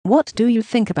What do you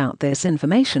think about this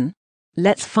information?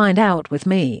 Let's find out with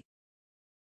me.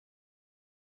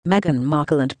 Meghan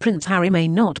Markle and Prince Harry may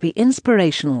not be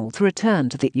inspirational to return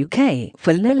to the UK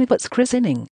for Lilibet's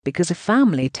christening because of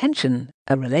family tension,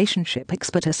 a relationship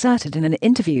expert asserted in an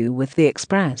interview with the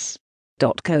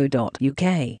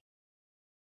Express.co.uk.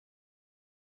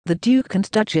 The Duke and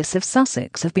Duchess of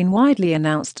Sussex have been widely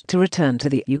announced to return to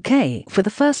the UK for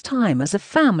the first time as a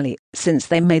family since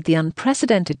they made the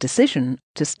unprecedented decision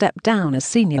to step down as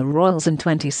senior royals in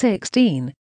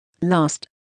 2016. The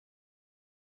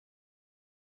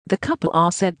couple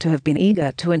are said to have been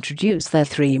eager to introduce their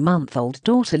 3-month-old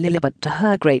daughter Lilibet to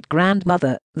her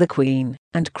great-grandmother, the Queen,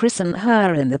 and christen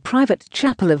her in the private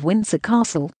chapel of Windsor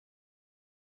Castle.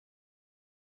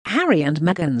 Harry and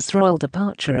Meghan's royal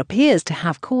departure appears to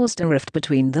have caused a rift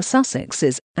between the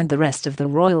Sussexes and the rest of the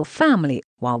royal family,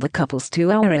 while the couple's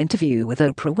 2-hour interview with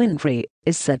Oprah Winfrey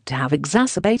is said to have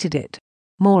exacerbated it.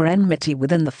 More enmity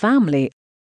within the family.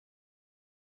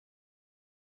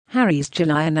 Harry's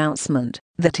July announcement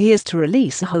that he is to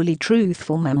release a wholly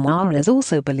truthful memoir is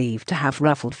also believed to have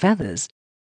ruffled feathers.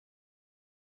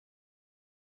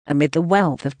 Amid the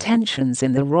wealth of tensions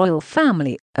in the royal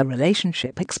family, a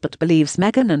relationship expert believes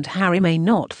Meghan and Harry may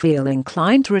not feel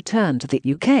inclined to return to the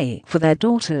UK for their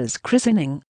daughter's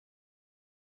christening.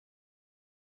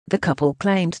 The couple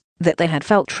claimed that they had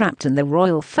felt trapped in the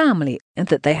royal family and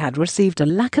that they had received a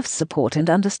lack of support and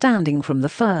understanding from the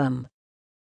firm.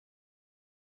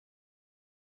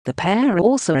 The pair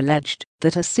also alleged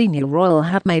that a senior royal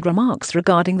had made remarks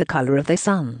regarding the colour of their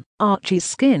son, Archie's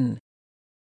skin.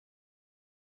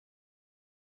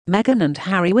 Meghan and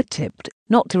Harry were tipped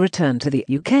not to return to the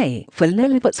UK for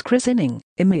Lilibet's christening.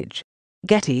 Image.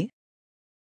 Getty.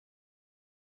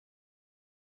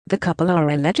 The couple are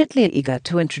allegedly eager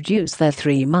to introduce their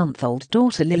 3-month-old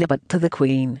daughter Lilibet to the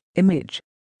Queen. Image.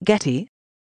 Getty.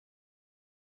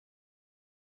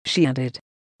 She added,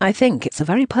 "I think it's a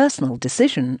very personal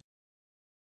decision.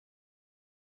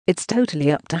 It's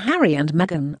totally up to Harry and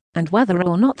Meghan, and whether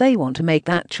or not they want to make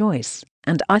that choice,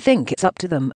 and I think it's up to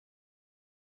them."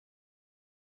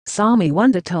 Sami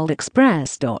Wonder told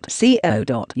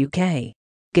Express.co.uk,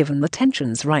 "Given the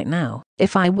tensions right now,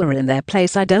 if I were in their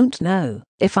place I don't know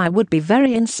if I would be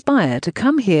very inspired to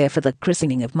come here for the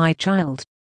christening of my child."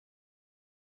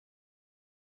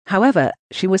 However,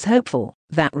 she was hopeful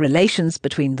that relations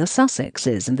between the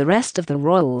Sussexes and the rest of the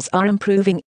royals are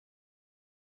improving.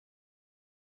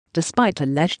 Despite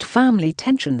alleged family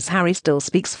tensions, Harry still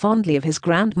speaks fondly of his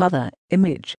grandmother.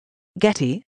 Image.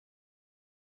 Getty.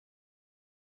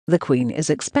 The Queen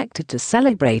is expected to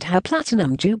celebrate her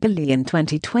Platinum Jubilee in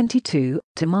 2022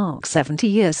 to mark 70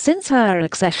 years since her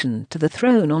accession to the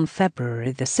throne on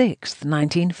February 6,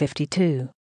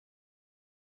 1952.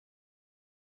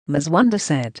 Ms. Wonder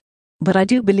said, "But I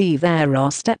do believe there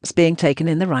are steps being taken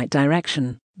in the right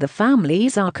direction. The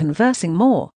families are conversing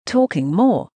more, talking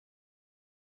more.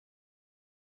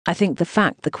 I think the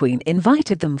fact the Queen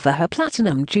invited them for her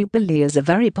Platinum Jubilee is a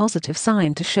very positive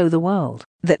sign to show the world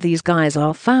that these guys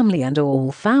are family and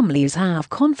all families have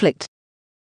conflict.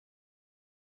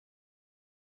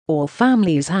 All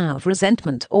families have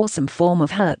resentment or some form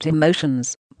of hurt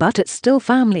emotions, but it's still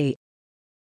family."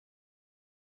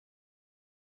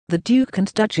 The Duke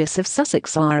and Duchess of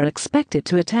Sussex are expected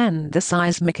to attend the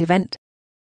seismic event.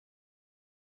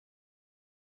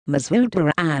 Ms.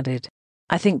 Wonder added,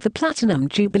 "I think the Platinum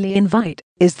Jubilee invite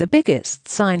is the biggest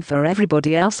sign for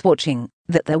everybody else watching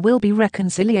that there will be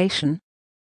reconciliation.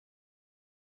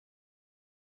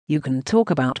 You can talk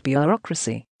about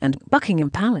bureaucracy and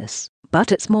Buckingham Palace, but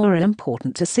it's more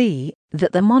important to see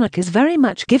that the monarch is very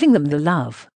much giving them the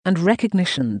love and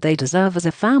recognition they deserve as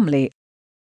a family.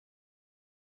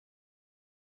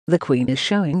 The Queen is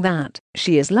showing that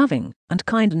she is loving and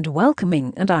kind and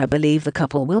welcoming, and I believe the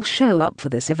couple will show up for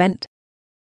this event."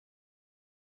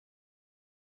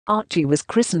 Archie was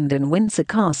christened in Windsor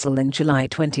Castle in July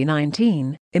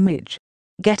 2019. Image.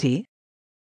 Getty.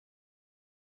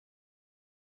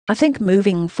 "I think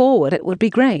moving forward it would be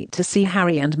great to see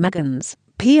Harry and Meghan's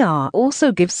PR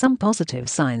also give some positive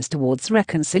signs towards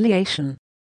reconciliation."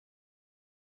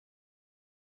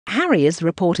 Harry is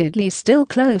reportedly still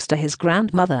close to his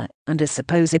grandmother and is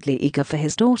supposedly eager for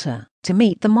his daughter to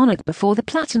meet the monarch before the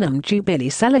Platinum Jubilee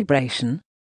celebration.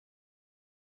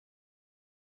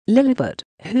 Lilibet,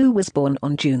 who was born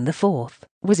on June 4,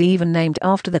 was even named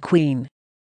after the Queen.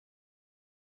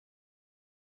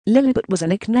 Lilibet was a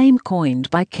nickname coined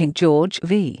by King George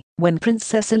V when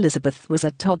Princess Elizabeth was a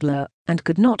toddler and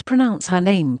could not pronounce her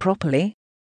name properly.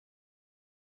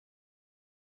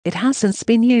 It has since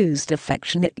been used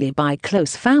affectionately by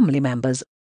close family members.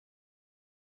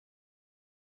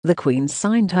 The Queen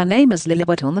signed her name as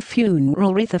Lilibet on the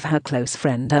funeral wreath of her close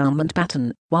friend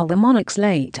Mountbatten, while the monarch's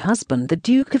late husband, the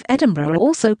Duke of Edinburgh,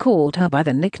 also called her by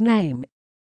the nickname.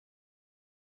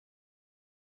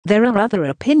 There are other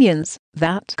opinions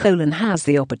that has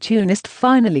the opportunist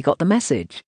finally got the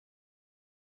message.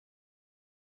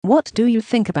 What do you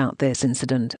think about this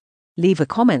incident? Leave a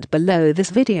comment below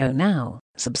this video now.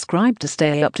 Subscribe to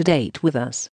stay up to date with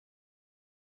us.